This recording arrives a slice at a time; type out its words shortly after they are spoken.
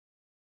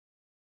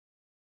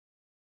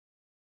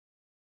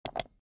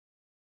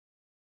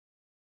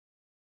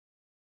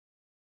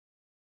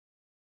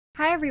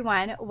Hi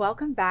everyone,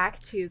 welcome back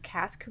to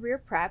CAHS Career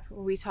Prep,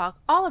 where we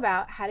talk all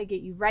about how to get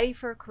you ready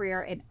for a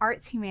career in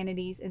arts,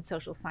 humanities, and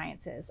social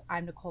sciences.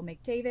 I'm Nicole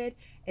McDavid,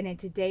 and in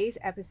today's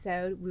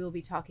episode, we will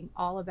be talking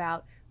all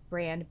about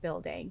brand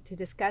building. To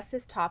discuss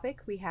this topic,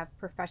 we have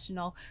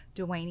professional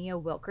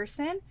Dwaynia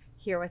Wilkerson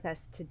here with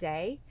us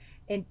today.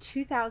 In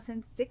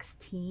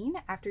 2016,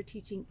 after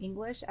teaching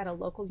English at a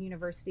local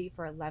university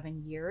for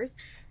 11 years,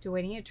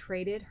 Dwaynia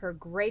traded her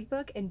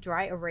gradebook and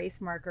dry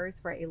erase markers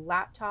for a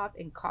laptop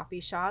in coffee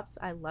shops.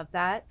 I love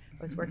that.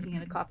 I was working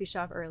in a coffee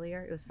shop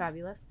earlier. It was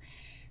fabulous.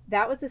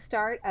 That was the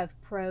start of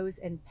Prose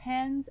and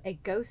Pens, a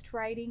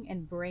ghostwriting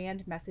and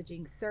brand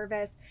messaging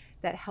service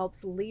that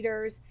helps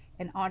leaders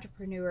and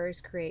entrepreneurs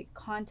create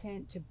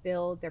content to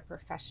build their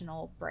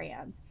professional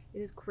brands. It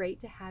is great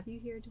to have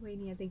you here,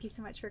 Dwaynia. Thank you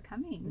so much for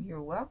coming.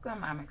 You're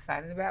welcome. I'm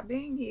excited about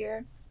being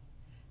here.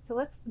 So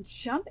let's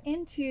jump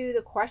into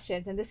the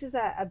questions. And this is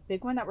a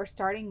big one that we're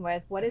starting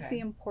with. What is the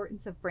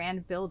importance of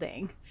brand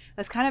building?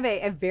 That's kind of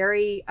a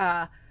very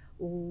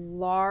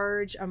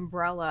large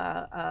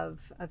umbrella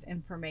of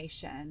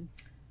information.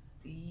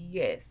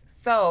 Yes.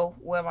 So,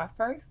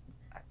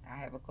 I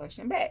have a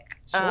question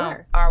back.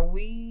 Sure. Are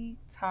we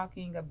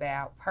talking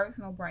about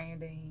personal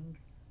branding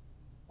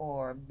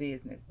or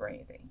business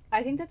branding?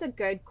 I think that's a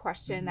good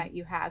question that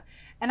you have.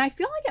 And I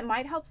feel like it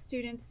might help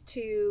students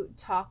to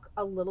talk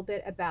a little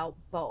bit about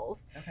both.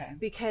 Okay.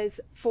 Because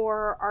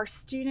for our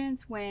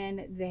students,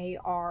 when they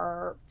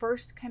are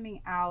first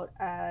coming out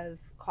of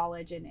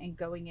college and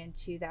going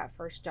into that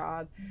first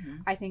job,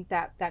 I think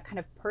that kind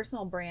of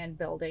personal brand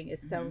building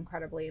is so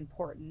incredibly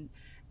important,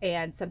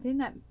 and something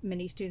that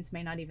many students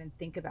may not even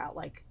think about,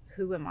 like,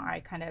 who am I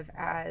kind of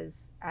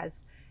as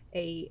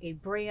a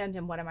brand,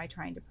 and what am I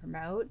trying to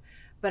promote?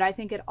 But I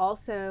think it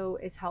also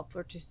is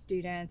helpful to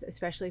students,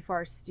 especially for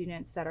our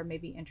students that are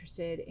maybe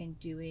interested in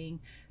doing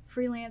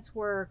freelance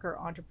work or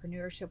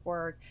entrepreneurship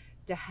work,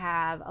 to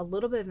have a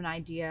little bit of an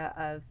idea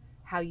of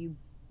how you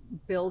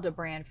build a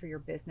brand for your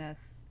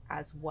business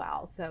as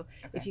well. So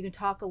if you can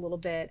talk a little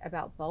bit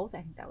about both,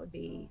 I think that would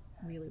be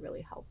really,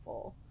 really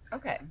helpful.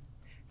 Okay.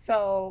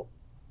 So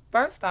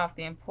first off,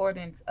 the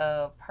importance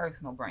of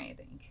personal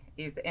branding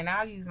is, and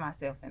I'll use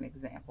myself as an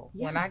example.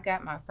 Yeah. When I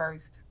got my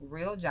first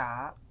real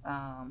job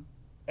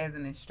as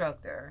an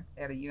instructor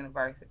at a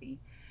university,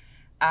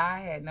 I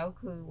had no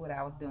clue what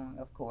I was doing,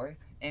 of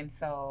course. And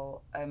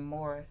so a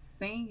more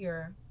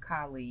senior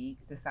colleague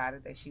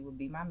decided that she would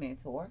be my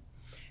mentor.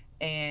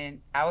 And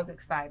I was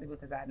excited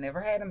because I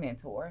never had a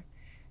mentor.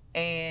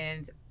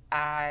 And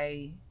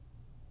I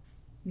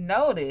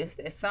noticed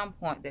at some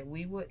point that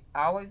we would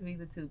always be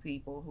the two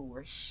people who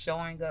were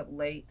showing up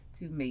late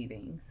to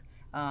meetings.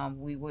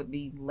 We would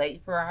be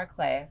late for our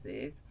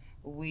classes.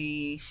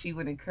 She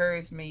would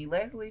encourage me,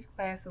 let's leave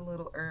class a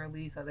little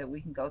early so that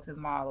we can go to the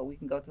mall, or we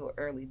can go to an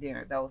early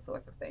dinner, those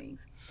sorts of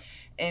things.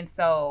 And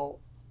so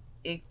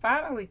it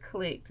finally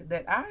clicked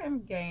that I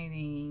am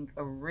gaining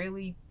a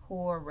really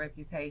poor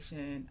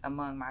reputation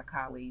among my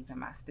colleagues and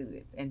my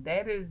students. And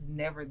that is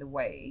never the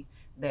way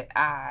that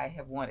I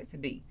have wanted to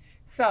be.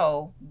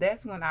 So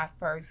that's when I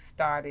first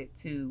started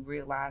to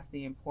realize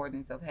the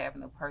importance of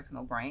having a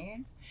personal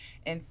brand.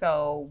 And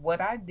so what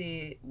I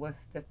did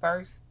was to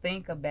first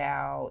think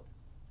about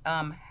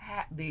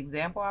the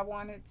example I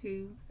wanted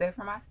to set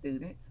for my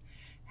students,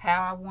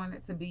 how I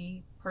wanted to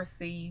be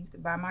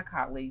perceived by my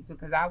colleagues,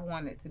 because I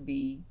wanted to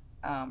be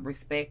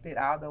respected.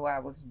 Although I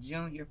was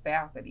junior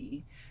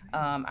faculty,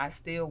 I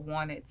still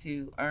wanted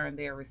to earn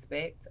their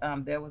respect.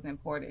 That was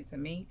important to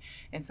me.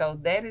 And so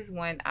that is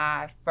when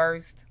I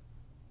first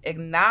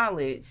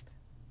acknowledged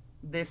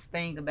this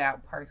thing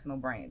about personal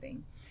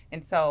branding.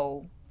 And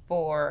so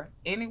for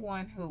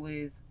anyone who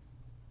is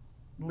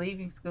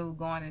leaving school,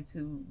 going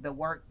into the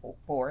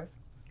workforce,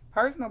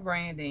 personal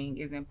branding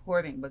is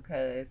important,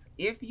 because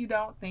if you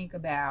don't think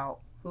about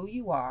who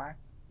you are,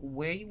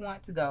 where you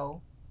want to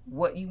go,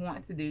 what you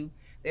want to do,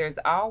 there's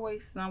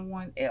always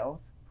someone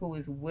else who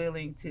is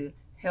willing to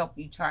help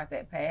you chart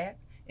that path,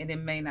 and it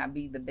may not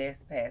be the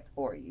best path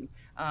for you.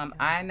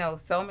 I know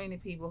so many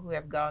people who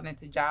have gone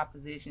into job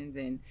positions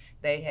and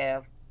they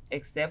have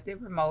accepted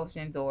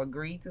promotions or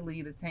agreed to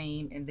lead a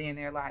team, and then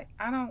they're like,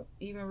 I don't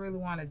even really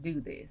want to do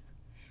this,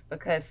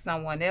 because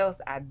someone else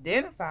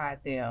identified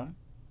them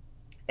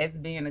as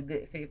being a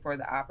good fit for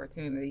the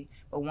opportunity,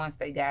 but once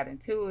they got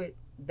into it,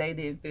 they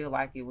didn't feel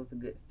like it was a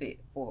good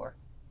fit for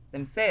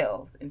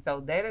themselves. And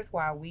so that is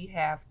why we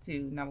have to,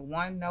 number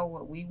one, know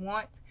what we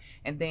want,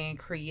 and then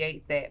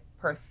create that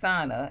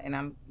persona. And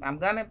I'm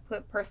gonna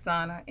put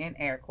persona in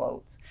air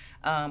quotes.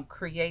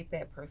 Create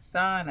that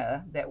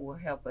persona that will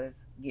help us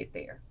get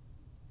there.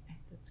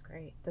 That's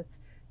great. That's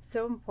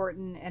so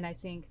important. And I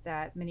think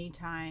that many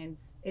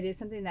times it is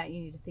something that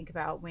you need to think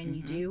about when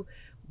you do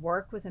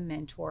work with a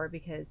mentor,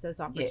 because those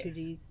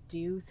opportunities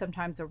do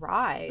sometimes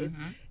arise,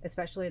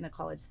 especially in the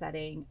college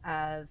setting,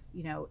 of,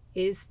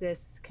 is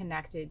this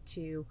connected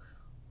to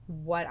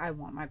what I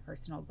want my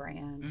personal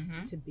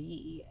brand to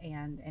be,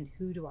 and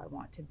who do I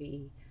want to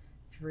be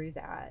through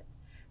that?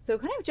 So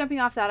kind of jumping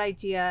off that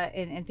idea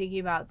and thinking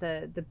about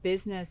the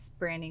business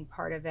branding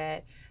part of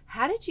it,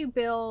 how did you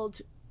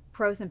build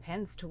Prose and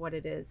Pens to what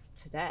it is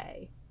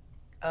today?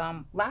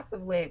 Lots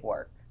of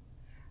legwork.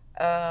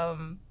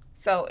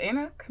 So in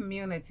a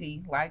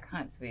community like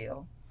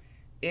Huntsville,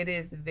 it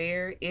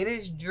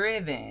is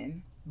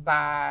driven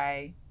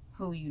by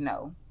who you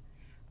know.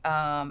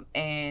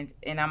 And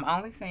I'm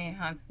only saying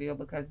Huntsville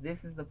because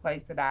this is the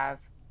place that I've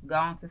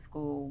gone to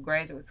school,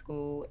 graduate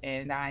school,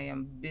 and I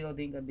am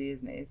building a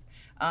business.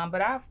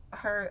 But I've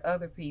heard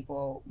other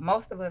people,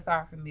 most of us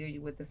are familiar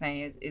with the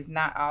saying, it's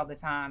not all the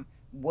time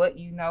what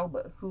you know,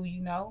 but who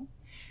you know.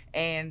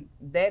 And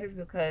that is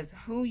because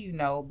who you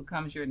know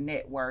becomes your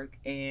network,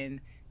 and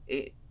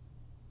it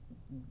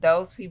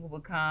those people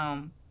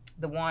become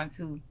the ones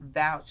who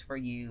vouch for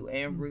you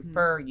and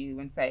refer you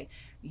and say,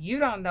 you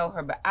don't know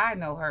her, but I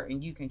know her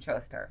and you can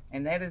trust her.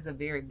 And that is a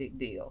very big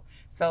deal.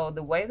 So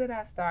the way that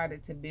I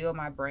started to build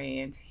my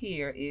brand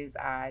here is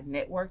I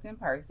networked in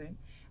person.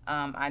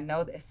 I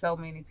know that so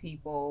many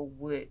people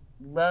would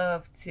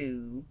love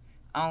to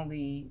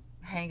only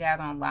hang out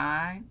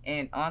online,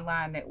 and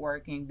online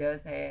networking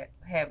does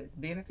have its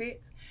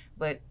benefits,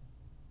 but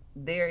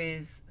there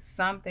is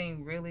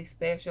something really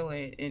special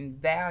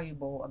and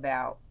valuable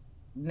about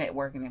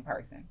networking in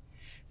person.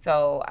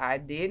 So I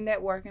did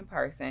network in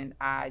person.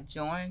 I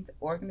joined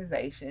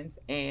organizations,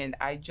 and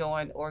I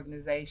joined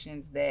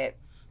organizations that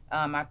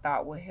I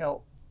thought would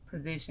help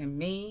position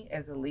me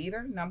as a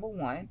leader, number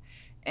one,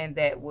 and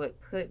that would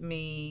put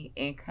me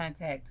in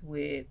contact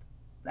with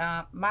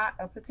a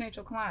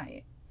potential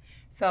client.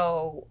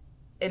 So,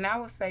 and I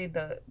would say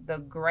the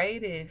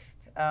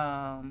greatest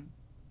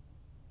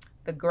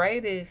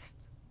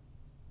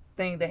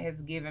thing that has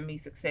given me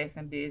success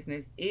in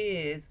business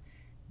is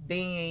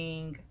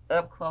being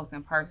up close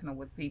and personal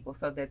with people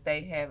so that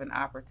they have an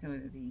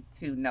opportunity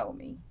to know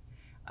me.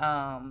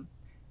 Um,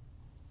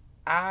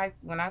 I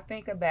when I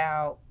think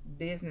about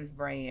business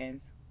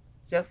brands,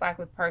 just like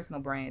with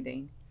personal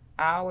branding,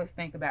 I always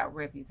think about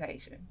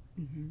reputation.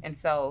 And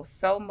so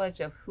much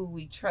of who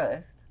we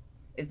trust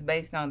is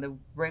based on the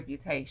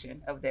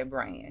reputation of their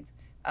brand.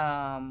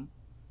 Um,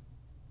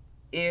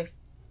 if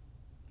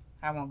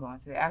I won't go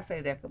into that. I'll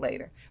say that for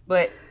later.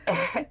 But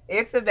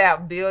it's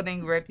about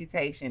building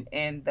reputation.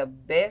 And the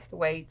best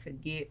way to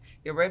get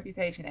your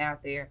reputation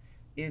out there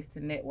is to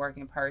network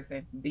in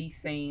person, be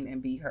seen,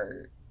 and be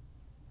heard.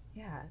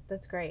 Yeah,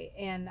 that's great.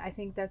 And I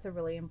think that's a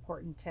really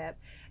important tip.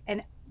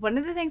 And one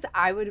of the things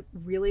I would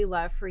really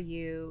love for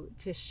you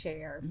to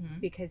share,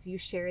 because you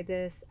shared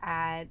this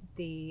at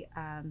the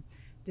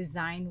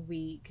Design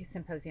Week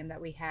symposium that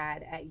we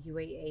had at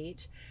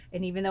UAH.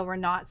 And even though we're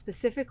not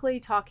specifically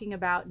talking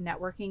about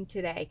networking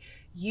today,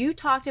 you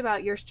talked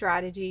about your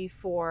strategy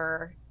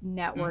for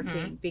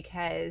networking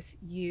because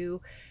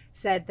you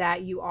said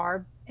that you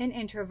are an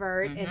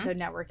introvert and so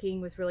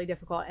networking was really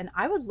difficult. And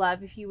I would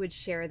love if you would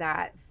share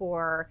that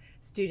for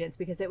students,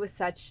 because it was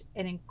such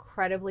an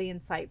incredibly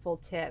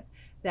insightful tip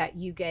that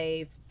you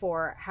gave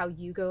for how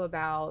you go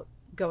about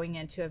going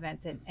into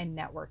events and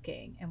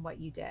networking and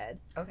what you did.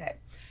 Okay.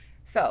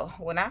 So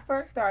when I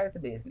first started the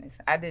business,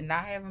 I did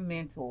not have a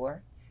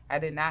mentor. I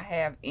did not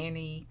have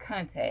any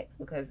contacts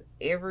because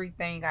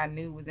everything I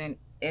knew was in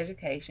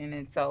education.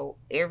 And so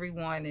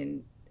everyone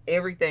and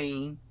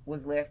everything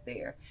was left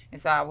there. And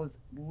so I was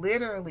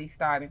literally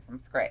starting from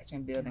scratch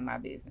and building my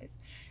business.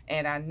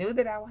 And I knew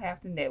that I would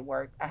have to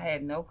network. I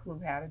had no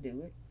clue how to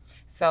do it.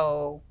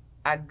 So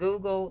I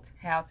Googled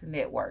how to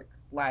network,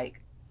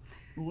 like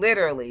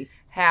literally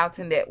how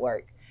to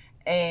network.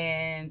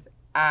 And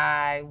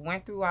I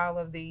went through all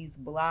of these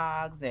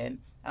blogs and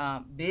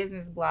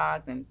business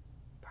blogs and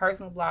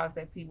personal blogs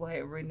that people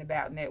had written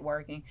about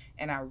networking.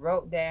 And I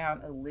wrote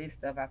down a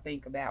list of, I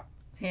think, about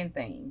 10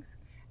 things.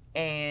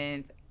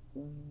 And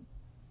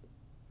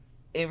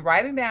in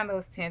writing down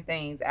those 10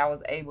 things, I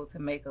was able to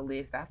make a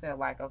list. I felt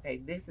like, okay,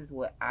 this is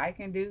what I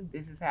can do.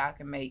 This is how I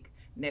can make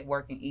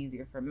networking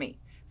easier for me.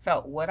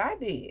 So what I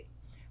did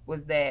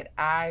was that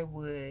I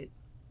would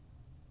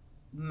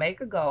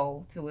make a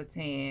goal to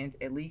attend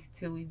at least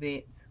 2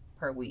 events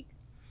per week.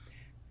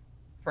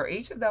 For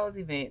each of those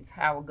events,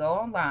 I will go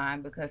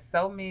online because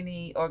so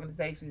many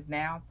organizations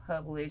now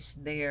publish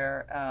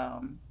their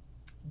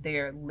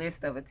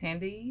list of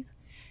attendees.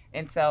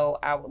 And so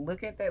I would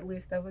look at that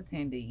list of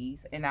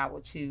attendees and I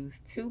would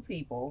choose 2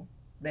 people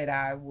that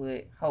I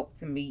would hope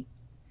to meet.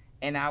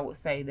 And I would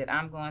say that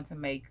I'm going to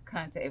make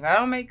contact. If I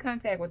don't make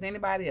contact with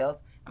anybody else,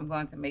 I'm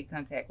going to make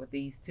contact with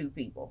these 2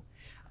 people.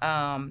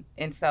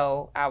 And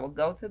so I would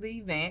go to the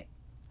event.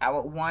 I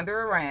would wander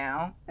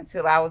around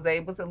until I was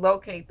able to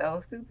locate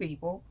those 2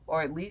 people,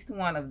 or at least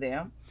one of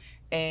them.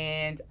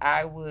 And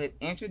I would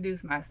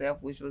introduce myself,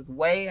 which was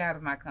way out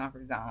of my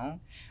comfort zone,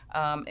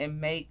 and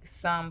make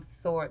some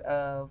sort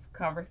of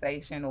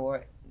conversation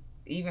or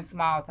even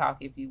small talk,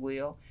 if you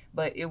will.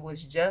 But it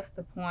was just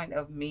the point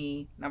of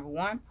me, number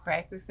one,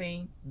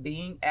 practicing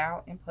being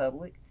out in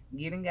public,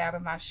 getting out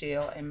of my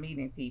shell and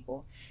meeting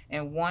people.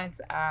 And once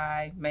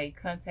I made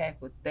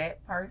contact with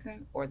that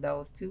person or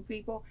those 2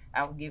 people,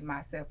 I would give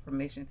myself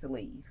permission to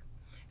leave.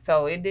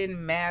 So it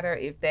didn't matter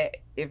if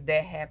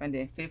that happened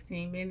in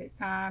 15 minutes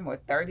time or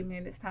 30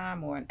 minutes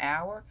time or an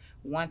hour.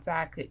 Once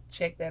I could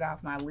check that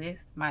off my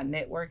list, my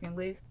networking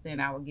list, then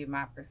I would give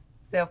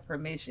myself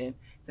permission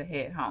to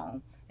head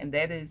home. And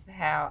that is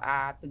how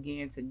I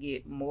began to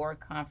get more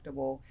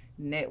comfortable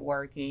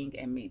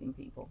networking and meeting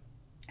people.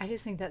 I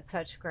just think that's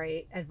such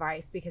great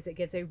advice because it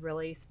gives a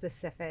really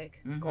specific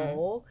Mm-hmm.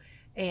 goal,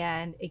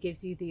 and it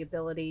gives you the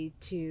ability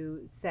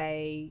to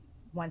say,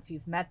 once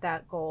you've met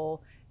that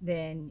goal,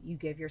 then you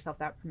give yourself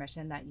that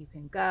permission that you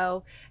can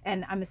go.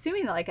 And I'm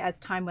assuming that, like, as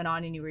time went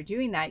on and you were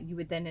doing that, you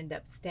would then end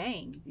up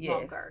staying Yes.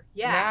 longer.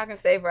 Now I can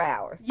stay for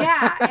hours.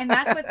 Yeah, and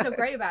that's what's so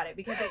great about it,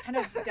 because it kind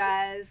of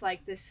does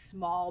like this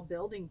small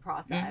building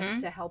process Mhm.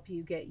 to help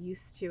you get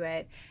used to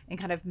it, and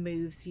kind of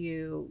moves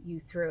you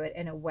through it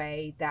in a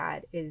way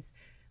that is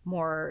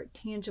more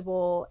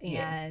tangible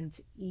and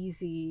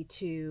easy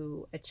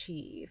to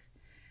achieve.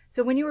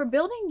 So when you were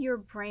building your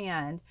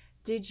brand,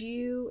 did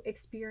you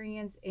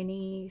experience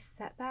any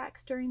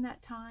setbacks during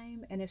that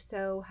time? And if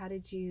so, how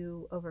did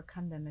you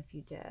overcome them if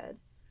you did?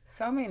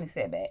 So many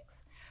setbacks.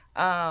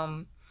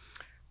 Um,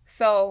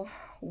 so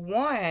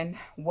one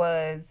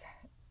was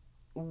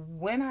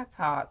when I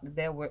taught,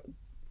 there were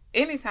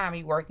anytime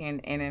you work in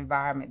an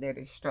environment that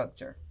is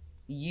structured,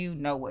 you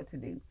know what to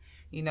do.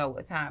 You know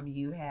what time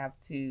you have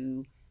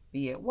to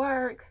be at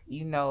work.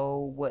 You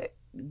know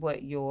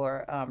what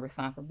your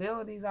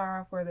responsibilities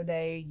are for the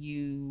day.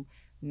 You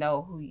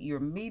know who you're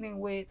meeting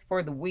with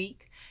for the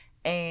week.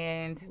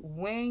 And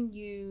when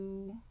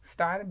you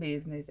start a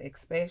business,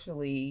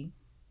 especially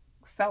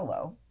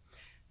solo,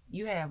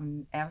 you have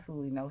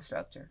absolutely no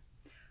structure.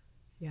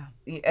 Yeah.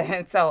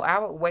 And so I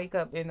would wake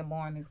up in the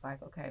mornings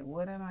like, okay,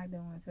 what am I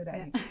doing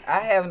today? Yeah. I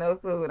have no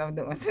clue what I'm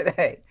doing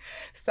today.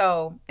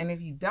 So, and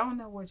if you don't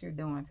know what you're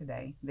doing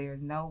today, there's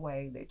no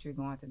way that you're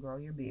going to grow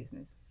your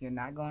business. You're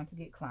not going to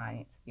get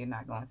clients. You're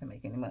not going to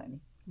make any money.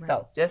 Right.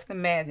 So just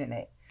imagine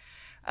that.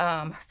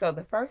 So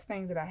the first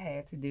thing that I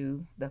had to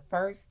do, the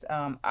first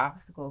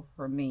obstacle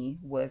for me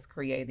was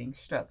creating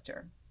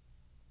structure.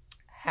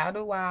 How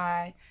do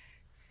I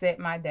set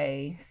my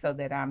day so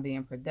that I'm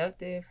being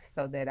productive,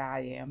 so that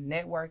I am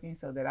networking,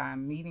 so that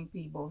I'm meeting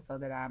people, so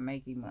that I'm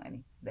making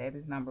money? That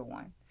is number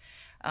one.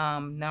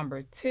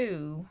 Number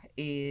two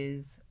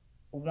is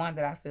one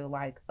that I feel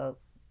like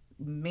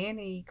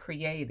many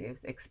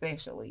creatives,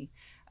 especially,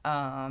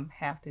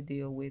 have to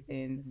deal with,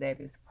 and that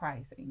is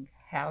pricing.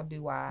 How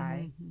do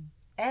I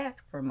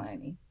ask for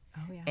money?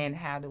 Oh, yeah. And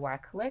how do I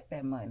collect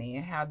that money?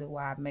 And how do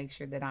I make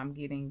sure that I'm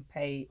getting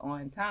paid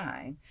on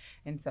time?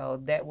 And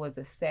so that was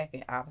the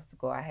second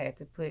obstacle. I had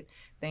to put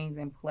things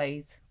in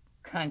place,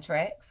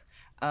 contracts.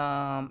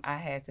 I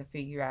had to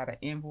figure out an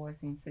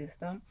invoicing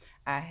system.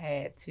 I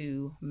had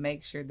to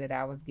make sure that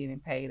I was getting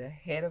paid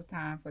ahead of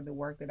time for the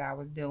work that I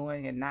was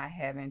doing, and not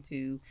having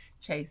to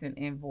chase an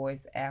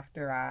invoice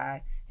after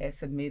I had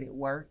submitted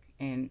work,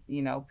 and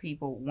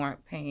people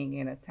weren't paying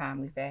in a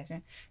timely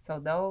fashion.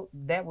 So though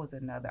that was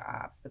another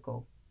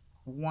obstacle.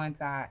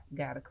 Once I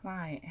got a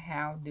client,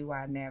 how do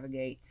I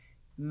navigate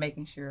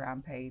making sure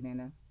I'm paid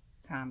in a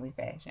timely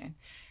fashion?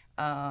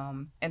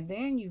 And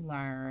then you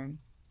learn,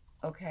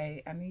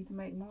 okay, I need to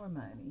make more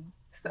money.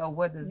 So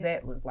what does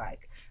that look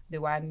like?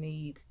 Do I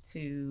need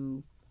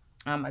to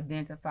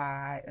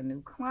identify a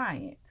new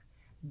client?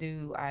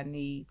 Do I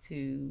need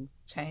to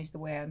change the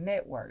way I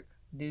network?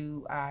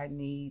 Do I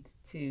need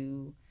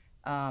to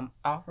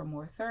offer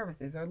more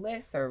services or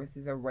less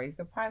services, or raise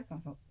the price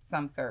on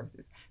some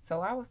services?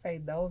 So I would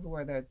say those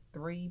were the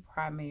three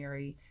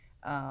primary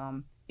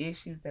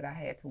issues that I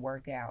had to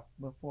work out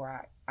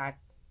before I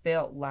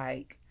felt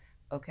like,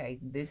 okay,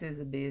 this is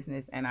a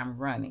business and I'm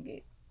running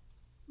it.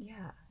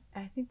 Yeah,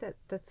 I think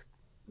that's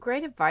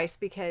great advice,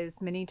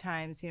 because many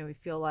times, we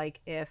feel like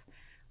if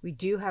we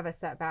do have a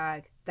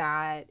setback,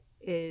 that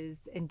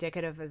is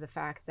indicative of the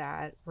fact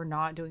that we're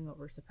not doing what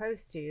we're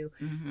supposed to.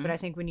 Mm-hmm. But I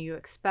think when you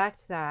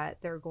expect that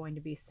there are going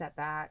to be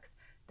setbacks,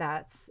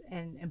 that's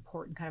an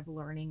important kind of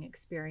learning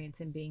experience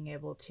in being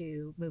able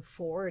to move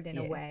forward in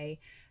a way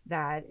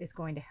that is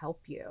going to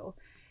help you.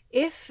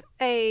 If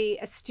a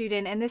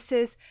student, and this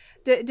is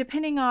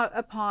depending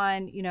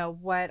upon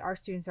what our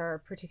students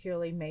are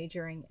particularly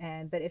majoring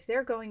in, but if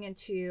they're going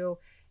into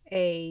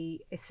a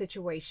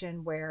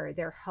situation where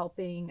they're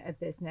helping a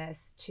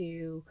business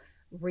to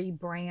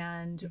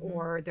rebrand,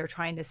 or they're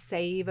trying to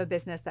save a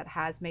business that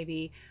has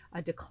maybe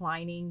a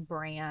declining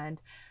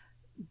brand,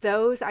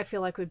 those I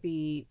feel like would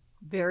be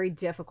very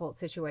difficult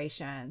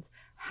situations.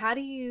 How do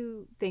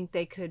you think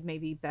they could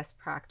maybe best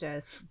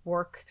practice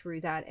work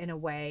through that in a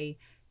way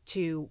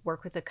to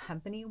work with the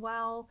company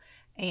well,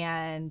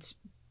 and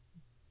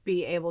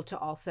be able to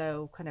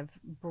also kind of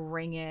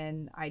bring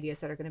in ideas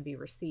that are going to be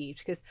received?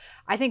 Because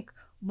I think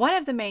one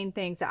of the main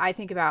things that I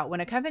think about when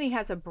a company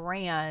has a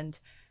brand,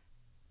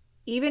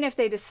 even if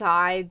they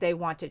decide they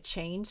want to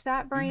change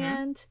that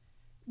brand,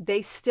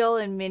 they still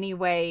in many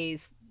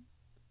ways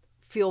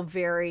feel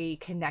very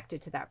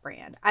connected to that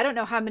brand. I don't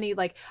know how many,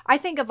 like, I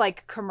think of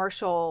like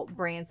commercial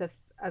brands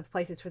of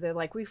places where they're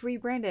like, we've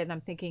rebranded, and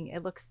I'm thinking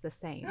it looks the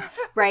same,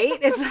 right?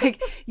 It's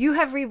like you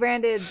have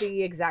rebranded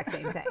the exact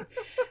same thing.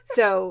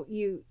 So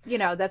you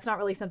know, that's not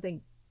really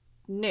something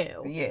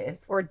new Yes.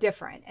 or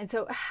different. And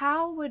so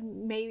how would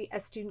maybe a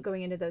student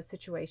going into those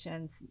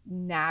situations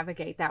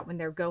navigate that when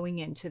they're going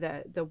into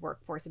the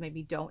workforce and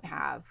maybe don't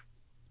have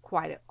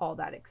quite all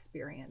that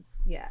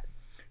experience yet?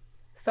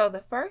 So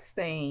the first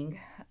thing,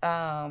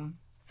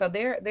 so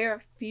there are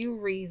a few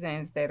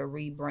reasons that a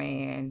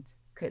rebrand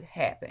could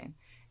happen.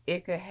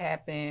 It could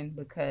happen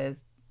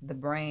because the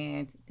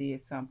brand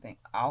did something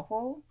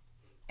awful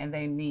and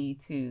they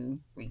need to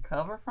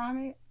recover from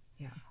it.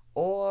 Yeah.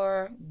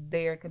 Or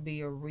there could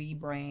be a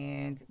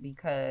rebrand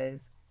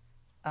because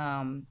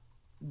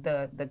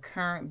the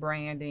current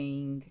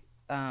branding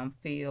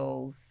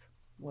feels,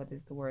 what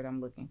is the word I'm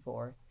looking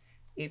for?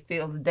 It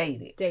feels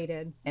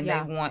dated. And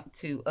yeah. They want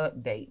to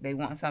update. They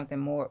want something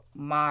more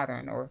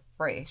modern or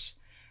fresh.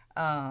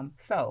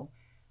 So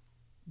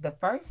the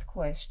first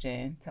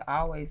question to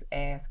always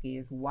ask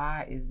is,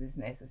 why is this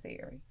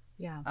necessary?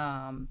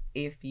 Yeah.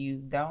 If you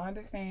don't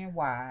understand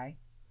why,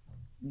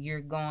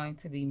 you're going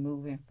to be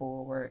moving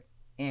forward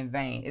in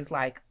vain. It's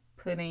like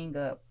putting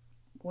up,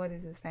 what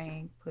is it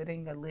saying?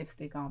 Putting a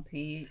lipstick on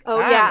pig. Oh,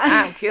 yeah.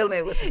 I'm killing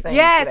it with the saying.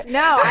 Yes,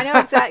 no, I know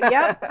exactly.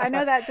 Yep, I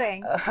know that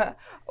saying.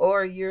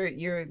 Or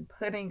you're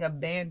putting a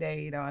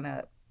Band-Aid on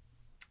a,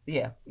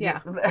 yeah.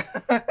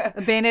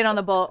 A Band-Aid on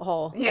the bullet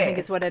hole. Yes. I think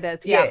it's what it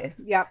is. Yeah. Yes.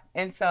 Yep.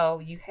 And so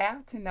you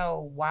have to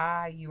know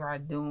why you are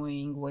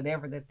doing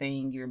whatever the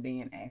thing you're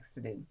being asked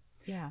to do.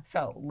 Yeah.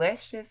 So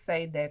let's just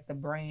say that the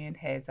brand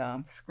has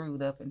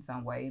screwed up in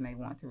some way and they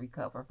want to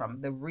recover from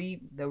it. The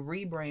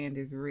rebrand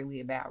is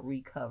really about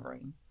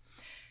recovering.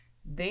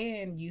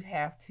 Then you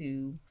have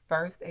to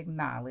first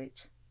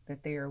acknowledge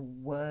that there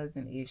was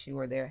an issue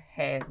or there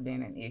has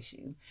been an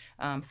issue.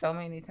 So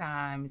many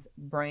times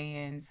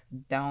brands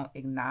don't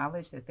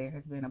acknowledge that there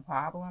has been a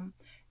problem,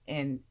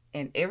 and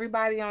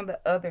everybody on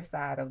the other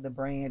side of the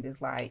brand is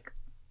like,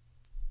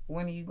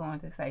 when are you going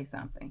to say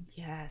something?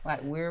 Yes.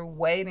 Like, we're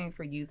waiting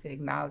for you to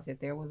acknowledge that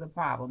there was a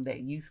problem,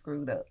 that you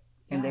screwed up,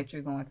 and that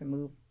you're going to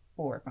move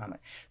forward from it.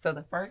 So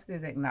the first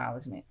is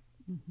acknowledgement.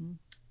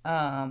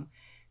 Mm-hmm.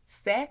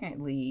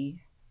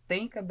 Secondly,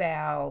 think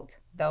about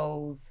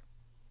those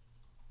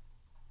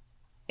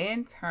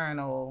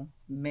internal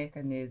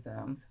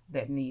mechanisms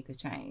that need to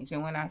change.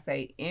 And when I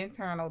say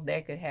internal,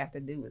 that could have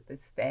to do with the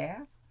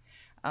staff.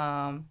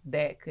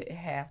 That could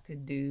have to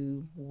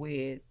do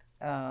with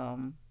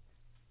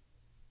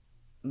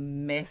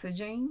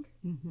messaging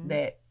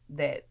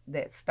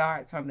that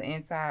starts from the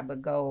inside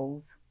but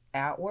goes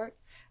outward.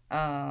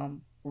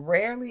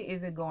 Rarely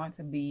is it going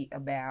to be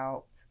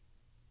about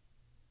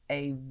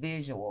a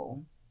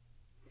visual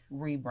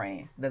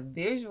rebrand. The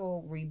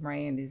visual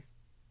rebrand is,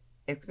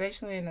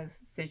 especially in a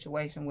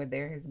situation where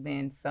there has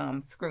been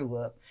some screw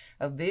up,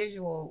 a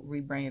visual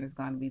rebrand is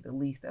going to be the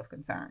least of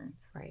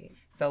concerns. Right.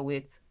 So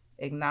it's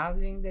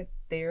acknowledging that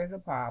there is a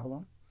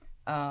problem,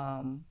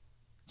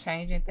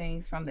 changing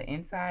things from the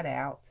inside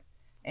out,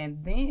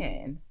 and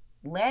then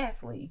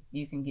lastly,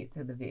 you can get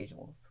to the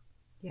visuals.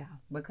 Yeah.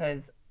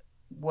 Because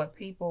what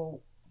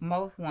people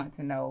most want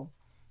to know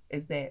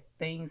is that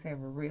things have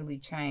really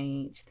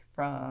changed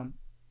from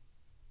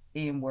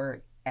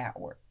inward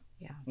outward.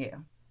 Yeah. Yeah.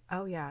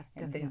 Oh, yeah.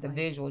 Definitely. And then the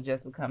visual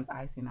just becomes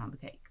icing on the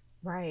cake.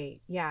 Right.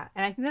 Yeah.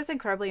 And I think that's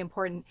incredibly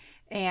important.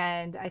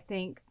 And I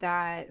think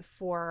that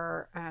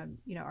for,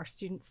 our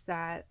students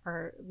that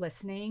are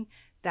listening,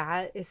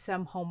 that is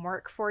some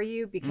homework for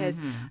you, because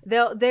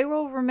they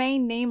will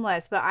remain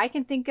nameless. But I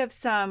can think of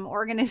some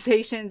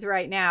organizations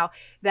right now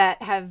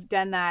that have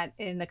done that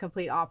in the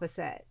complete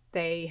opposite.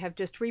 They have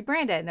just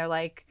rebranded and they're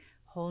like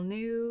whole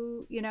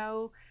new,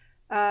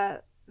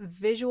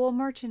 visual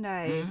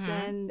merchandise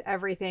and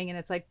everything. And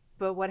it's like,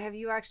 but what have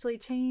you actually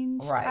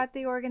changed at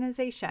the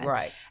organization?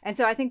 Right. And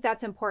so I think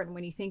that's important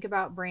when you think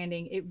about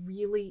branding. It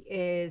really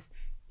is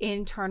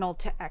internal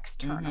to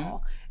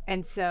external.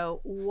 And so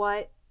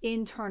what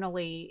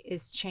internally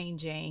is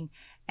changing,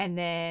 and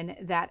then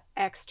that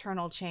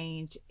external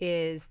change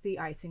is the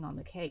icing on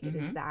the cake. It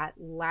is that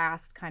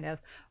last kind of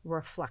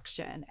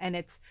reflection. And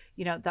it's,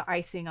 the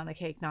icing on the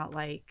cake, not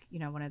like,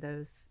 one of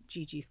those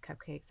Gigi's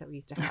cupcakes that we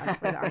used to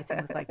have where the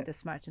icing was like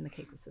this much and the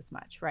cake was this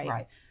much, right?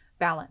 Right.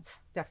 Balance,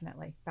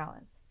 definitely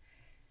balance.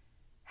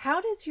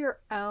 How does your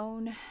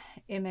own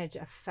image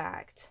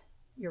affect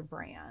your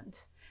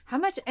brand? How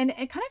much, and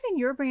kind of in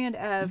your brand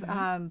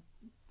of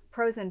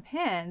Prose and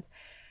Pens,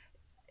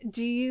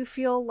 do you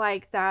feel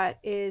like that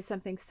is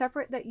something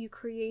separate that you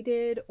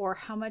created, or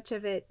how much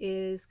of it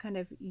is kind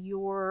of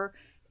your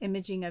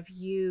imaging of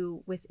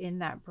you within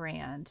that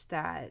brand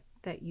that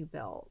you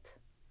built?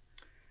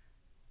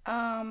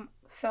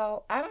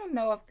 So I don't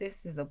know if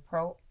this is a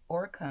pro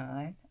or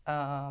con.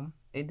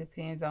 It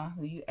depends on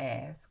who you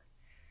ask,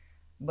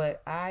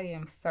 but I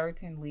am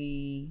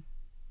certainly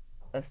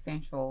a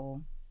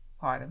central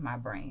part of my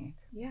brand.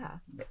 Yeah.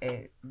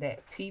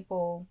 That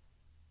people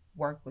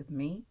work with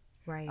me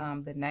Right.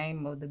 The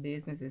name of the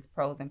business is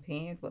Prose and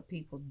Pens, but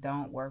people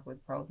don't work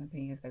with Prose and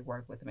Pens, they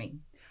work with me.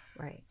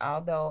 Right.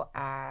 Although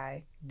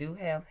I do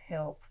have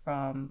help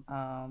from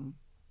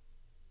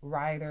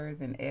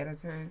writers and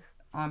editors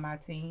on my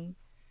team,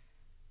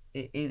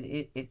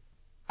 it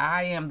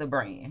I am the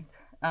brand.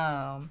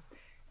 Um,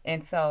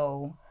 and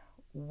so,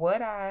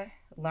 what I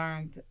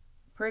learned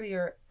pretty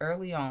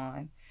early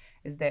on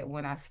is that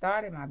when I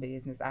started my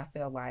business, I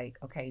felt like,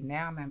 okay,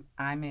 now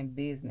I'm in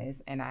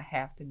business and I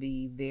have to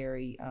be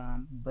very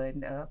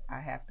buttoned up.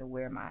 I have to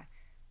wear my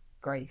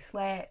gray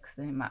slacks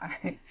and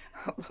my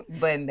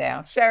button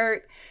down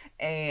shirt.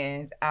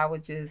 And I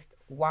would just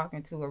walk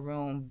into a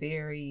room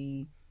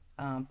very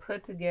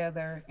put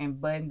together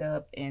and buttoned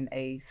up in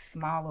a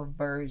smaller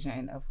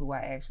version of who I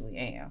actually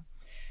am.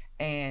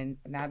 And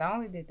not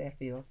only did that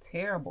feel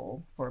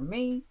terrible for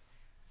me,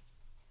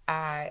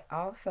 I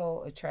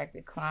also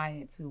attracted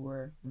clients who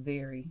were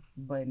very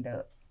buttoned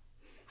up.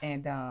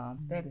 And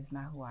that is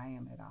not who I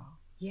am at all.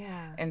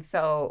 Yeah. And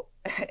so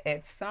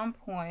at some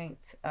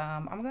point,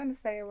 I'm going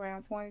to say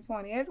around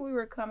 2020, as we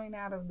were coming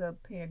out of the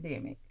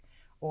pandemic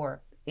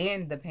or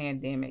in the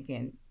pandemic,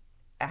 and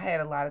I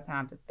had a lot of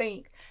time to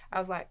think, I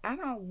was like, I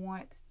don't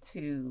want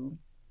to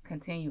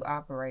continue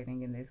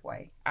operating in this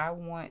way. I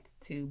want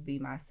to be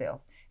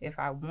myself. If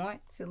I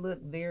want to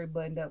look very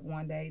buttoned up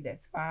one day,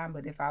 that's fine.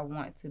 But if I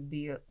want to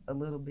be a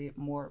little bit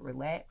more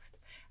relaxed,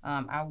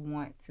 I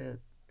want to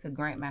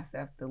grant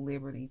myself the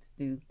liberty to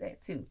do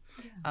that too.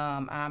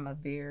 Yeah. I'm a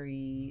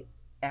very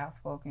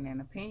outspoken and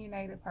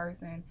opinionated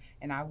person,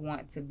 and I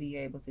want to be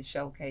able to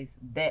showcase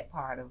that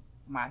part of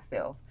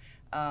myself.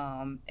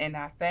 And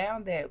I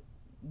found that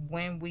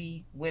when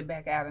we went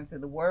back out into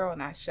the world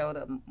and I showed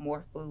up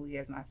more fully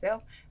as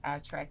myself, I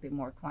attracted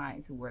more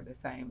clients who were the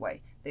same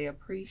way. They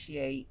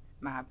appreciate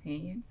my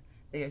opinions.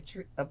 They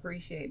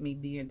appreciate me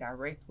being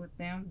direct with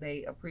them.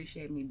 They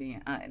appreciate me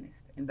being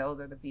honest. And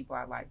those are the people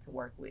I like to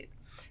work with.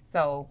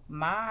 So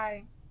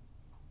my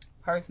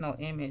personal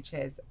image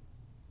has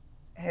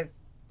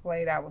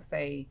played, I would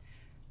say,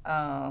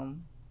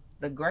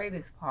 the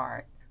greatest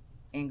part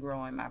in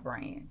growing my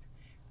brand,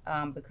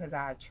 because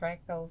I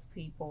attract those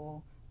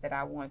people that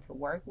I want to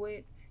work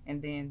with,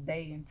 and then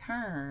they in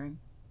turn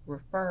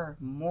refer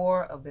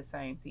more of the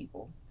same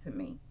people to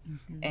me.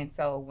 Mm-hmm. And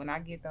so when I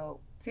get those,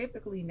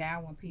 typically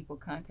now when people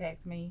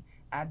contact me,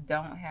 I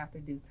don't have to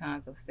do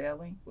tons of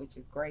selling, which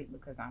is great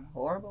because I'm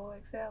horrible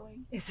at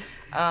selling.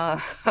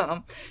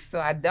 So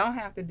I don't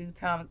have to do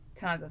tons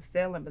of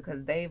selling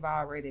because they've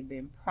already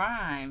been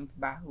primed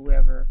by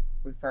whoever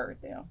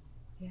referred them.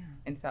 Yeah.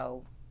 And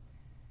so,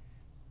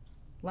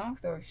 long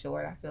story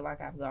short, I feel like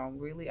I've gone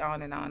really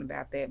on and on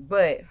about that.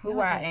 But who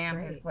I am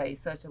has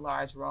played such a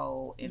large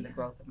role in the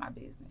growth of my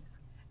business.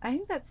 I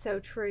think that's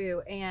so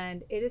true.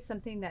 And it is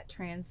something that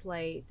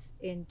translates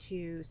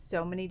into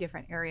so many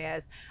different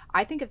areas.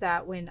 I think of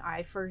that when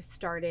I first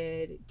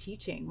started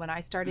teaching. When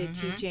I started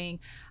teaching,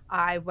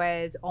 I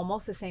was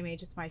almost the same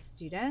age as my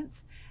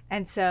students.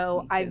 And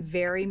so I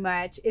very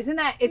much, isn't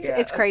that,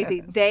 it's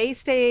crazy. We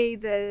stay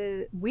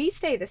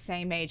the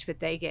same age, but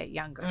they get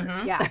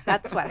younger. Yeah,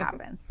 that's what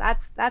happens.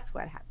 That's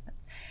what happens.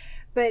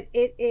 But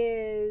it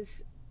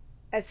is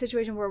a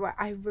situation where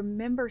I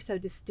remember so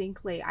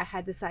distinctly, I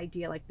had this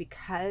idea, like,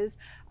 because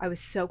I was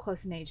so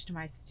close in age to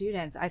my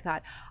students, I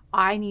thought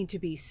I need to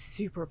be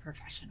super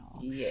professional.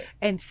 Yes.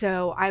 And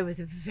so I was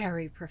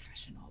very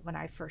professional when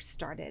I first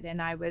started,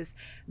 and I was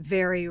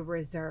very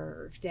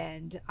reserved,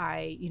 and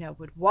I,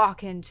 would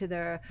walk into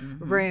the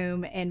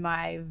room in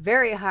my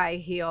very high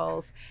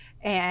heels,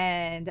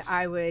 and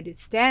I would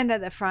stand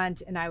at the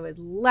front and I would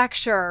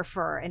lecture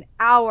for an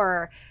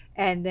hour,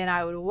 and then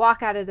I would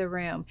walk out of the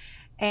room.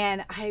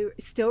 And I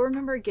still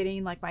remember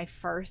getting like my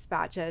first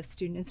batch of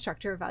student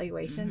instructor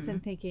evaluations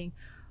and thinking,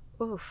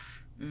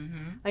 oof,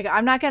 like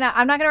I'm not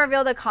gonna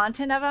reveal the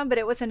content of them, but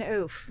it was an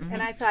oof.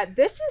 And I thought,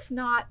 this is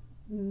not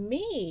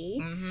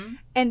me,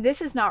 and this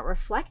is not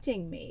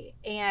reflecting me.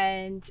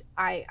 And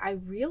I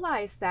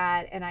realized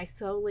that, and I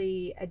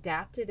slowly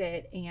adapted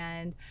it,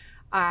 and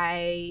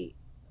I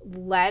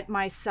let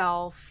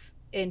myself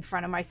in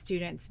front of my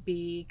students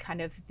be kind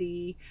of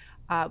the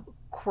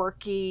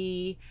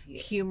quirky,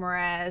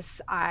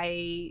 humorous.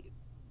 I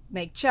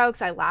make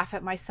jokes. I laugh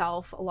at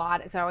myself a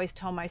lot. As I always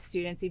tell my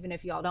students, even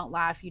if y'all don't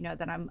laugh, you know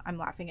that I'm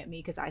laughing at me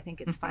because I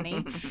think it's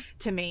funny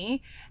to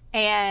me.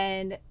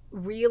 And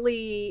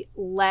really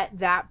let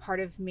that part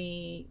of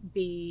me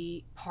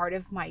be part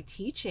of my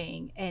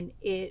teaching. And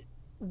it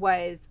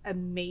was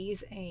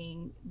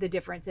amazing, the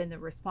difference in the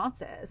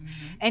responses.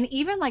 And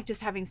even like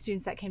just having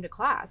students that came to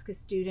class, because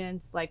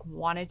students like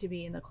wanted to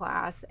be in the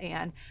class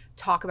and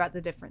talk about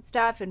the different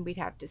stuff, and we'd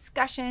have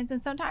discussions,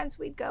 and sometimes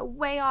we'd go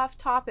way off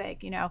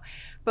topic,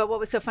 but what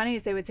was so funny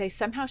is they would say,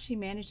 somehow she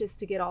manages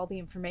to get all the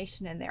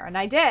information in there, and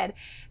I did.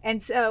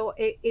 And so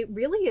it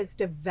really is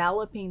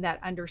developing that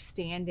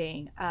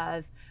understanding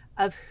of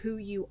who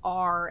you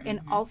are. And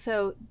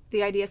also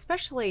the idea,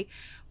 especially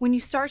when you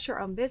start your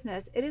own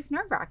business, it is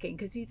nerve-wracking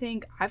because you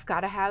think, I have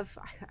to have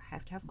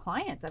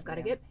clients, I've got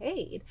to get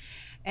paid.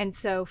 And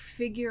so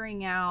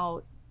figuring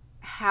out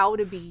how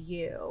to be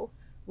you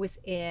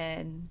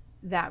within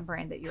that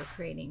brand that you're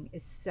creating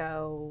is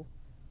so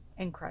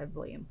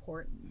incredibly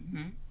important.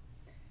 Mm-hmm.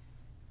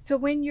 So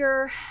when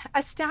you're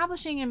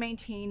establishing and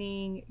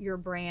maintaining your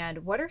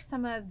brand, what are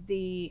some of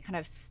the kind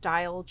of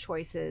style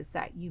choices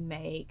that you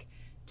make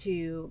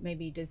to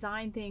maybe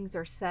design things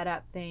or set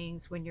up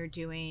things when you're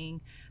doing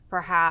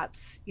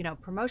perhaps,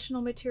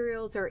 promotional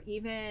materials, or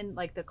even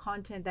like the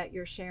content that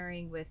you're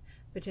sharing with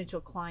potential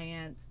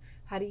clients?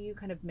 How do you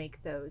kind of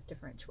make those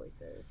different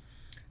choices?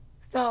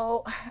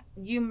 So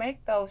you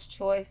make those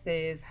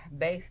choices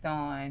based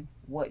on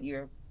what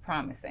you're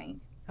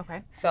promising.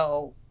 Okay.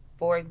 So,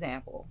 for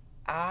example,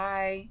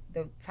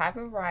 the type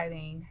of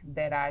writing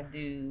that I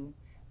do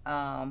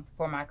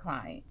for my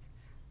clients,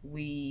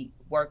 we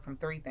work from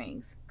three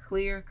things: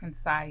 clear,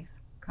 concise,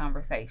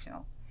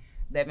 conversational.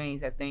 That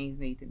means that things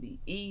need to be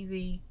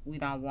easy. We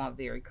don't want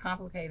very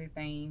complicated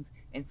things.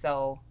 And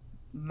so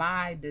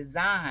my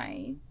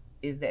design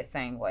is that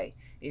same way.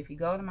 If you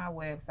go to my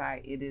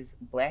website, it is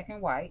black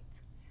and white.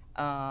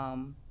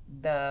 Um,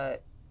 the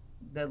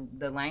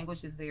the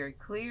language is very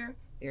clear.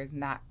 There's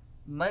not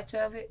much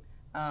of it.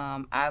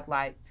 I'd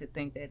like to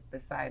think that the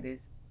site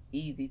is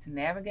easy to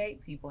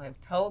navigate. People have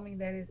told me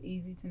that it's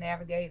easy to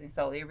navigate, and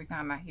so every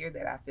time I hear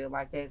that, I feel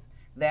like that's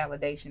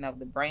validation of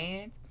the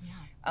brand.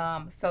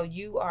 Yeah. So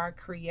you are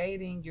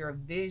creating your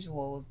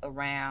visuals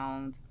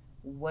around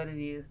what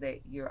it is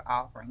that you're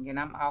offering, and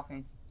I'm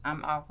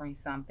offering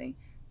something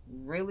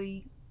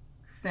really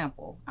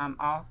simple. I'm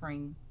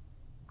offering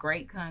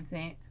great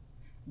content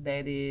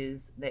that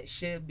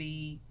should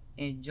be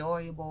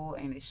enjoyable,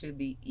 and it should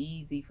be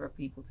easy for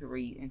people to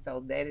read. And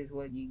so that is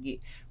what you get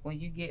when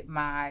you get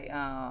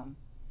my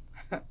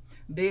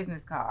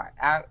business card.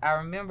 I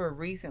remember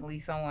recently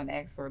someone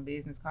asked for a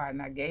business card,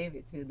 and I gave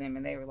it to them,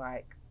 and they were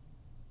like,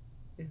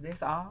 "Is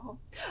this all?"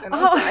 And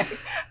I'm like,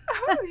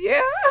 "Oh,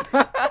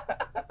 yeah."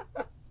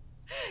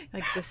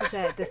 Like, this is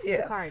it. This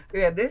is the card.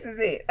 Yeah, this is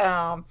it.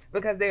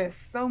 Because there's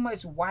so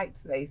much white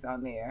space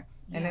on there.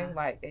 And Yeah. they're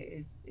like,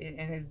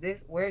 is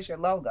this, where's your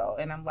logo?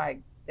 And I'm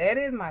like, that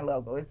is my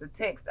logo. It's a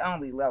text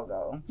only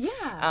logo.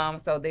 Yeah.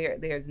 So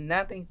there's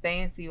nothing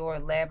fancy or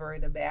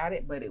elaborate about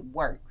it, but it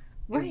works.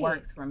 Right. It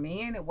works for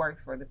me, and it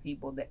works for the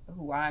people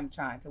who I'm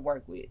trying to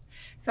work with.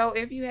 So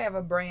if you have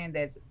a brand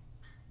that's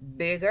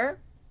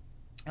bigger,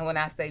 and when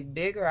I say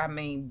bigger, I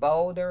mean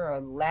bolder or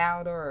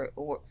louder,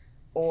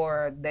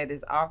 or that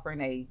is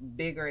offering a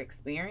bigger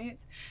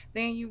experience,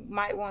 then you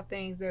might want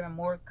things that are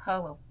more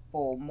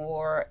colorful,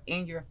 more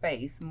in your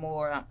face,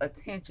 more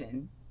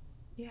attention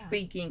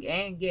seeking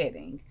and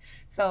getting.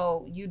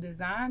 So you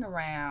design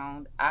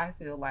around, I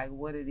feel like,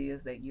 what it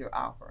is that you're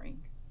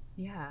offering.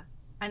 Yeah.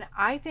 And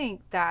I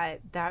think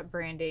that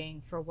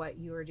branding for what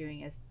you are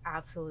doing is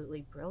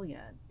absolutely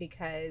brilliant,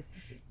 because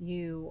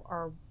you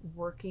are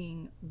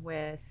working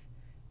with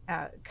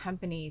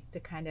companies to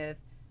kind of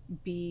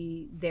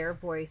be their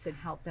voice and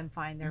help them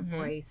find their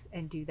voice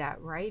and do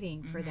that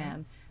writing for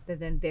them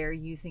that then they're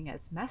using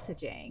as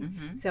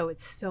messaging. So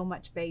it's so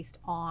much based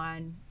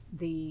on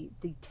the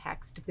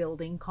text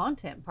building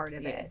content part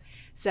of it.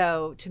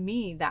 So to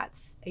me,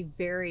 that's a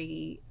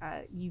very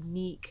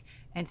unique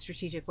and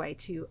strategic way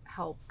to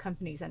help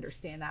companies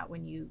understand that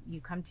when you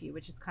come to you,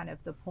 which is kind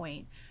of the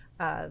point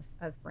of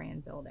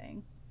brand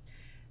building.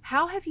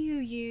 How have you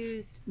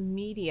used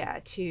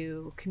media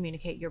to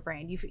communicate your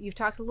brand? You've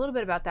talked a little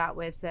bit about that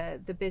with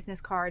the business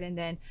card and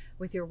then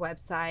with your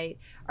website.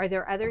 Are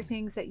there other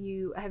things that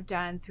you have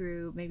done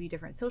through maybe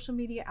different social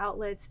media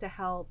outlets to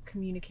help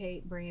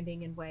communicate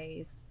branding in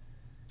ways?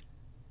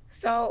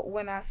 So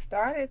when I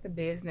started the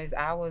business,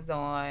 I was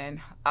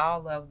on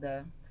all of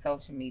the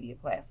social media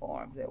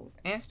platforms. There was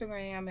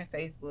Instagram and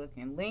Facebook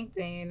and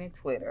LinkedIn and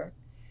Twitter.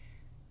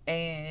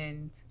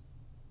 And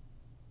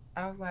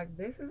I was like,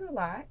 this is a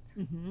lot,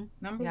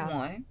 number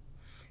one.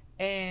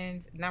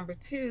 And number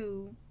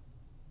two,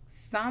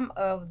 some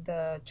of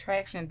the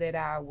traction that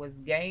I was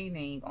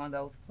gaining on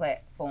those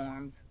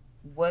platforms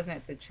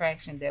wasn't the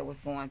traction that was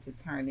going to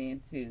turn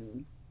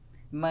into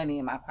money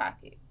in my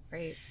pocket.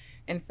 Right.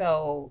 And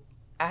so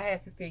I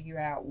had to figure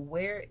out,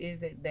 where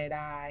is it that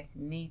I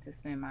need to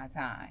spend my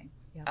time?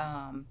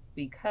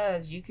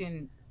 Because you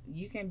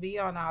can be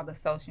on all the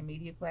social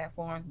media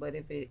platforms, but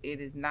if it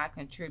is not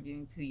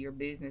contributing to your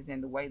business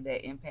in the way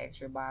that impacts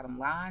your bottom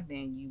line,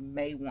 then you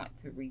may want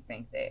to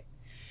rethink that.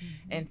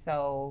 And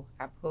so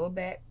I pulled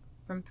back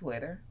from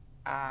Twitter.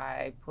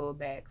 I pulled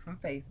back from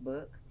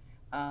Facebook.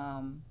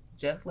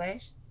 Just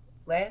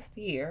last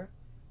year,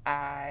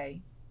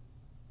 I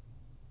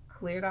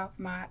cleared off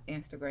my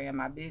Instagram,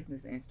 my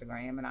business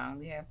Instagram, and I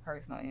only have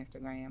personal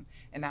Instagram,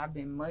 and I've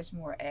been much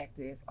more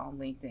active on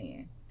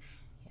LinkedIn.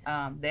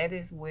 That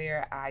is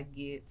where I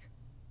get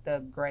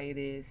the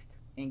greatest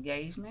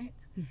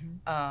engagement.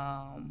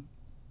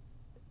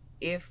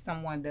 If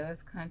someone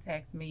does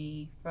contact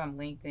me from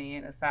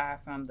LinkedIn, aside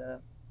from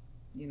the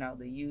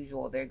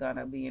usual, they're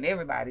gonna be in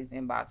everybody's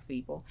inbox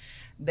people,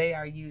 they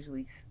are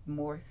usually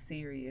more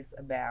serious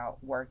about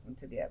working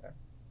together.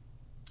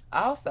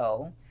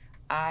 Also,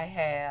 I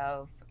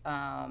have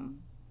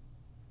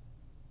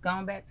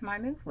gone back to my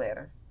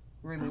newsletter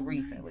really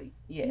recently. Nice.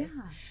 Yes.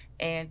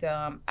 Yeah.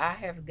 And I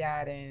have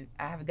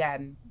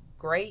gotten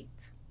great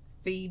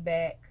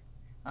feedback,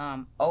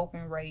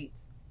 open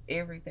rates,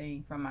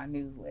 everything from my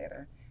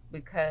newsletter,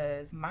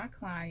 because my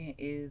client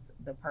is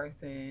the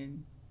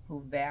person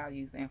who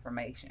values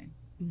information,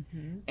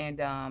 Mm-hmm.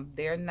 and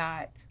they're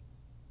not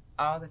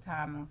all the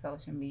time on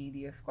social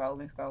media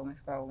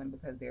scrolling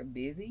because they're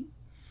busy.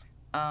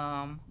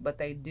 But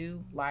they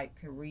do like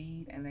to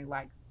read and they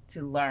like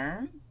to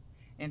learn.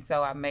 And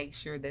so I make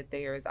sure that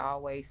there is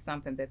always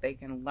something that they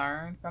can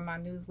learn from my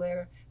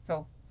newsletter.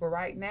 So for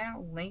right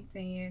now,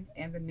 LinkedIn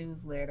and the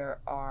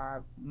newsletter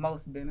are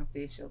most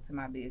beneficial to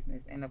my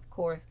business. And of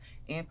course,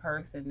 in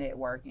person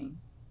networking,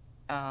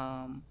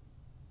 um,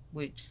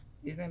 which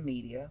is in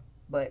media.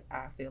 But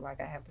I feel like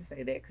I have to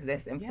say that because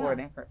that's Yeah.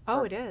 important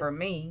Oh, it for is.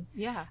 me,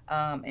 Yeah.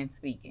 and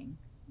speaking.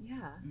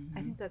 Yeah. I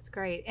Hmm. think that's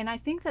great. And I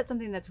think that's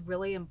something that's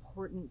really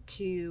important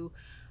to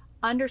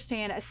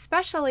understand,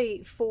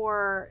 especially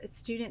for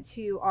students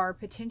who are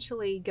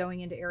potentially going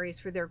into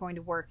areas where they're going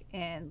to work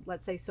in,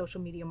 let's say, social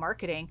media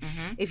marketing.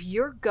 Hmm. If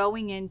you're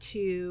going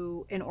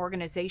into an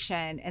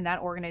organization and that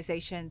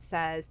organization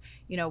says,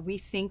 we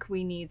think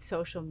we need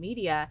social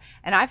media,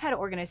 and I've had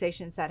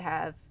organizations that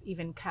have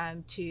even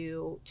come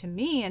to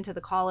me and to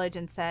the college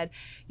and said,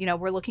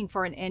 we're looking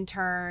for an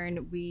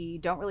intern. We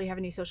don't really have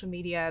any social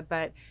media,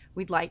 but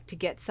we'd like to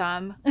get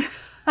some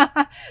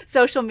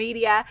social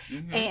media.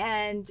 Hmm.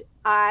 And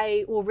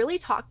I will really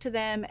talk to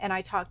them, and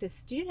I talk to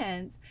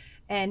students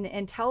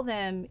and tell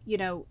them,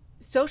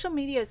 social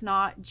media is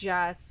not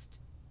just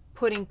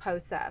putting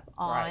posts up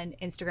Right. on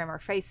Instagram or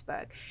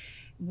Facebook.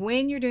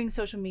 When you're doing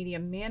social media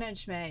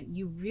management,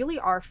 you really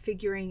are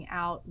figuring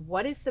out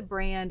what is the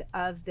brand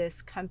of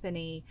this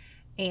company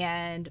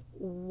and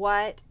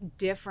what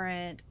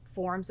different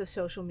forms of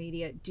social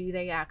media do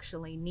they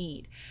actually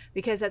need.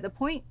 Because at the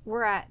point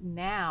we're at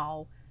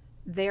now,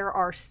 there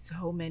are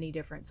so many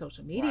different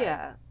social Right.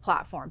 media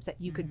platforms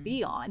that you could Hmm.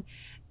 be on.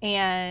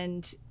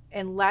 And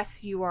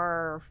unless you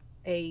are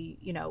a,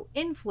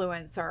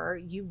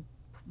 influencer, you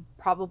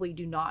probably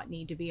do not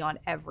need to be on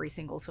every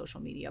single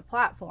social media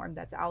platform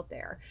that's out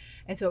there.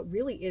 And so it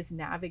really is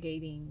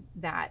navigating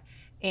that.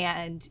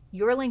 And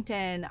your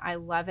LinkedIn, I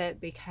love it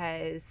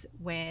because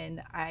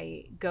when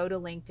I go to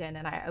LinkedIn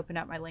and I open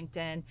up my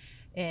LinkedIn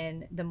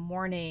in the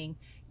morning,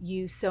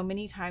 you so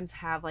many times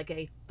have like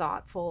a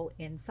thoughtful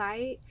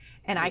insight.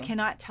 And I Yeah.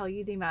 cannot tell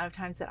you the amount of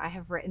times that I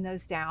have written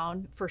those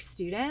down for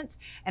students.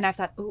 And I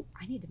thought, oh,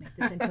 I need to make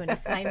this into an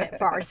assignment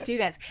for our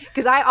students.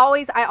 Because I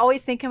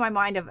always think in my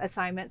mind of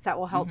assignments that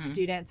will help Hmm.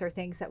 students or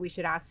things that we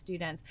should ask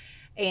students.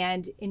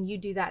 And you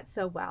do that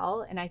so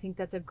well. And I think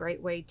that's a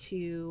great way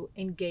to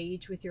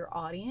engage with your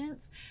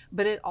audience,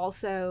 but it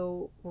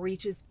also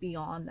reaches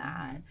beyond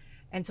that. Hmm.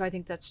 And so I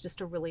think that's just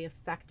a really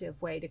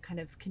effective way to kind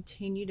of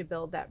continue to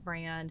build that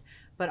brand,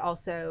 but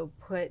also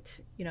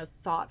put,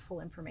 thoughtful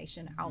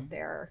information out Hmm.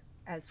 there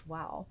as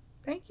well.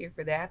 Thank you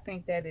for that. I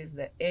think that is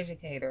the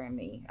educator in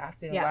me. I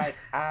feel Yeah. like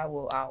I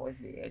will always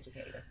be the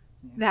educator.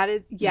 That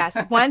is, yes.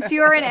 Once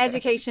you're in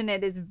education,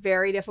 it is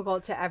very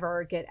difficult to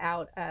ever get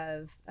out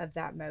of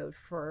that mode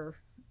for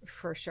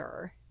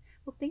sure.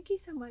 Well, thank you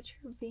so much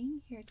for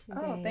being here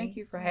Oh, thank today,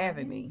 you for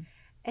having Dwayne. me.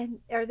 And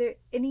are there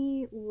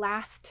any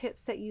last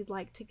tips that you'd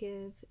like to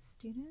give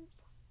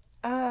students?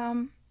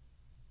 Um,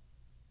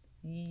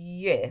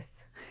 yes.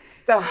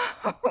 So,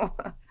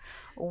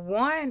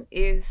 one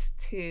is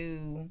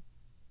to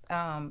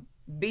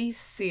be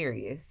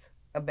serious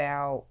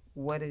about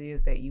what it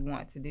is that you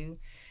want to do.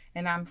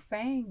 And I'm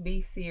saying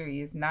be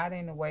serious, not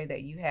in a way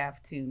that you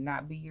have to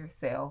not be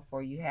yourself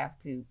or you have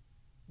to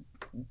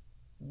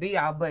be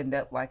all buttoned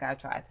up like I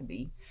try to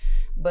be,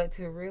 but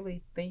to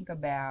really think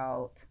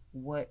about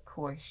what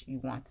course you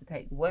want to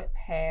take, what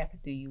path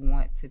do you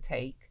want to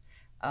take,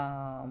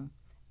 um,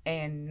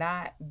 and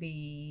not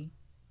be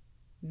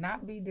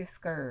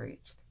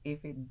discouraged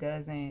if it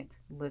doesn't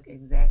look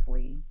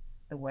exactly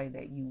the way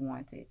that you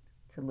want it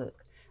to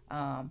look.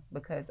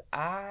 Because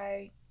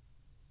I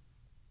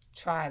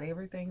tried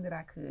everything that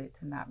I could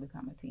to not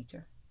become a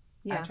teacher.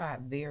 I Yeah.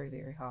 tried very,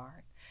 very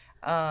hard.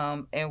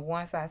 And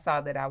once I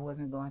saw that I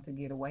wasn't going to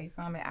get away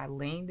from it, I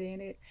leaned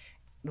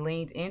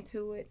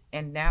into it.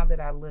 And now that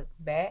I look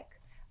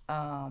back,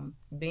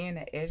 being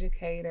an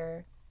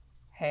educator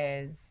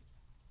has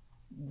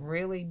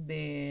really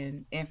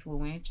been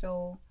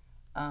influential,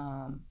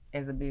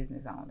 as a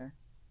business owner.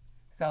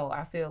 So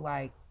I feel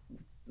like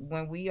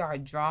when we are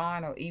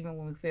drawn, or even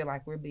when we feel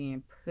like we're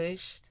being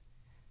pushed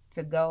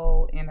to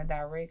go in a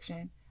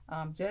direction,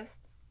 just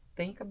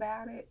think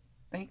about it.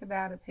 Think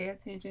about it, pay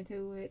attention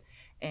to it.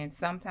 And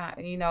sometimes,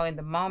 in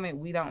the moment,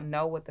 we don't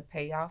know what the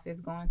payoff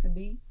is going to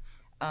be.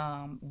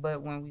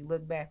 But when we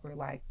look back, we're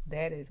like,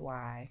 that is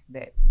why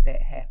that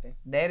happened.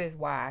 That is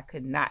why I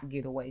could not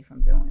get away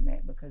from doing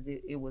that, because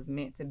it was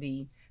meant to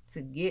be,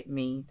 to get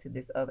me to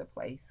this other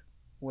place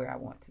where I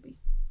want to be.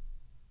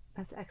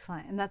 That's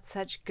excellent. And that's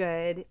such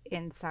good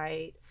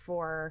insight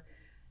for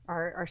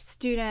our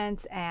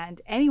students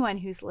and anyone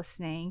who's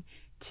listening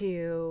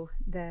to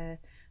the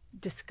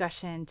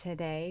discussion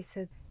today.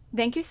 So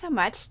thank you so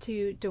much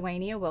to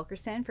Dwaynia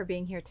Wilkerson for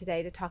being here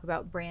today to talk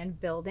about brand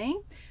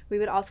building. We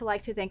would also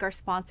like to thank our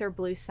sponsor,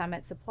 Blue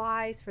Summit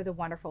Supplies, for the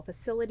wonderful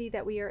facility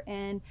that we are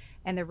in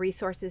and the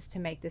resources to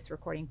make this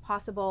recording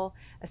possible.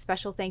 A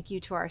special thank you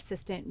to our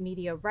assistant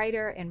media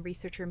writer and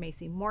researcher,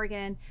 Macy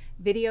Morgan,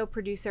 video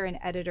producer and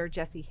editor,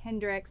 Jesse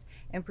Hendricks,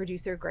 and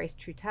producer, Grace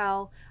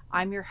Trutel.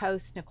 I'm your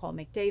host, Nicole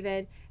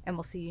McDavid, and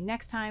we'll see you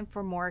next time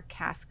for more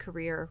CAHS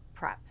Career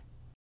Prep.